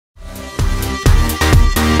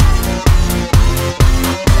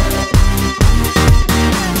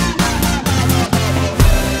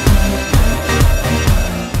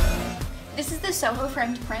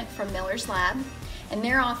framed print from Miller's Lab, and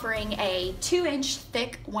they're offering a 2-inch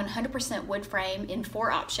thick 100% wood frame in 4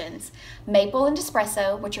 options: maple and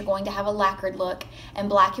espresso, which are going to have a lacquered look, and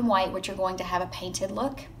black and white, which are going to have a painted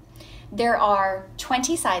look. There are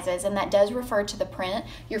 20 sizes, and that does refer to the print.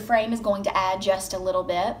 Your frame is going to add just a little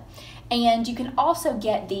bit. And you can also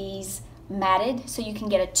get these matted, so you can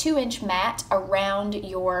get a 2-inch mat around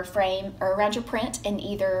your frame or around your print in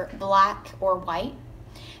either black or white.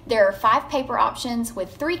 There are 5 paper options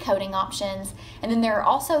with 3 coating options, and then there are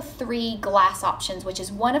also 3 glass options, which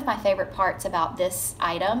is one of my favorite parts about this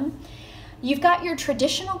item. You've got your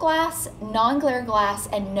traditional glass, non-glare glass,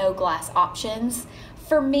 and no glass options.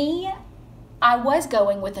 For me, I was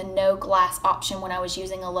going with a no glass option when I was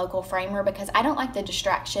using a local framer because I don't like the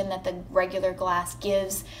distraction that the regular glass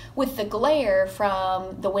gives with the glare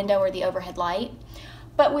from the window or the overhead light.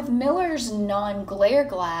 But with Miller's non-glare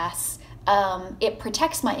glass, it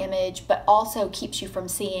protects my image but also keeps you from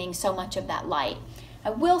seeing so much of that light.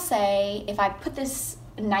 I will say, if I put this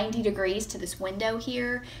 90 degrees to this window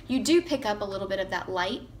here, you do pick up a little bit of that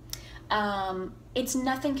light. It's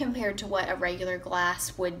nothing compared to what a regular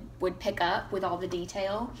glass would pick up with all the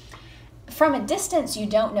detail. From a distance, you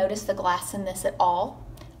don't notice the glass in this at all.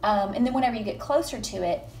 And then whenever you get closer to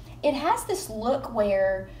it, it has this look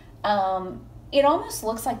where it almost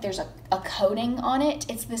looks like there's a coating on it.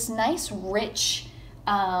 It's this nice, rich,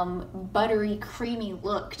 buttery, creamy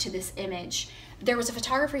look to this image. There was a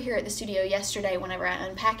photographer here at the studio yesterday whenever I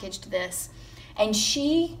unpackaged this, and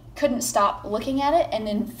she couldn't stop looking at it and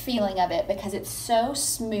then feeling of it because it's so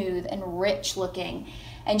smooth and rich looking.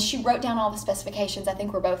 And she wrote down all the specifications. I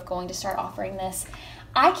think we're both going to start offering this.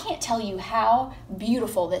 I can't tell you how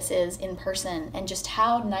beautiful this is in person and just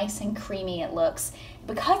how nice and creamy it looks.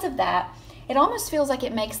 Because of that, it almost feels like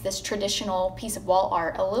it makes this traditional piece of wall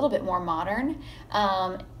art a little bit more modern.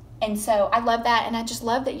 And so I love that, and I just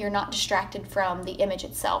love that you're not distracted from the image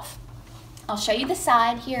itself. I'll show you the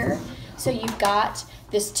side here. So you've got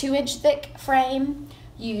this 2-inch thick frame.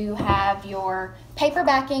 You have your paper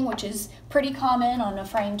backing, which is pretty common on a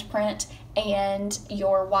framed print, and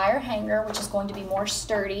your wire hanger, which is going to be more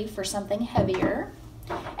sturdy for something heavier.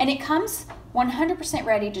 And it comes 100%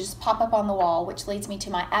 ready to just pop up on the wall, which leads me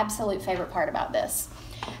to my absolute favorite part about this.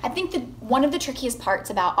 I think that one of the trickiest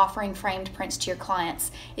parts about offering framed prints to your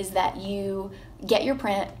clients is that you get your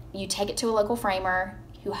print, you take it to a local framer,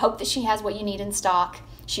 you hope that she has what you need in stock,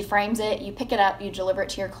 she frames it, you pick it up, you deliver it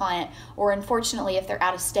to your client, or unfortunately if they're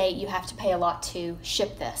out of state, you have to pay a lot to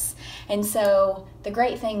ship this. And so the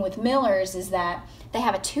great thing with Miller's is that they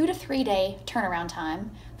have a 2 to 3 day turnaround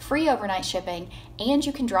time, free overnight shipping, and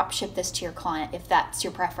you can drop ship this to your client if that's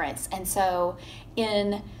your preference. And so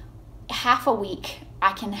in half a week,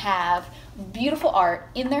 I can have beautiful art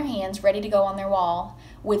in their hands ready to go on their wall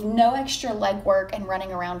with no extra legwork and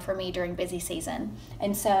running around for me during busy season.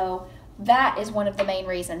 And so that is one of the main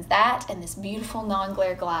reasons, that and this beautiful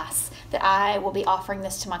non-glare glass, that I will be offering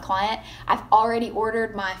this to my client. I've already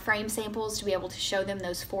ordered my frame samples to be able to show them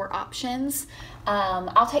those 4 options.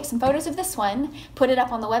 I'll take some photos of this one, put it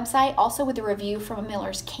up on the website, also with a review from a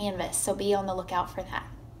Miller's canvas, so be on the lookout for that.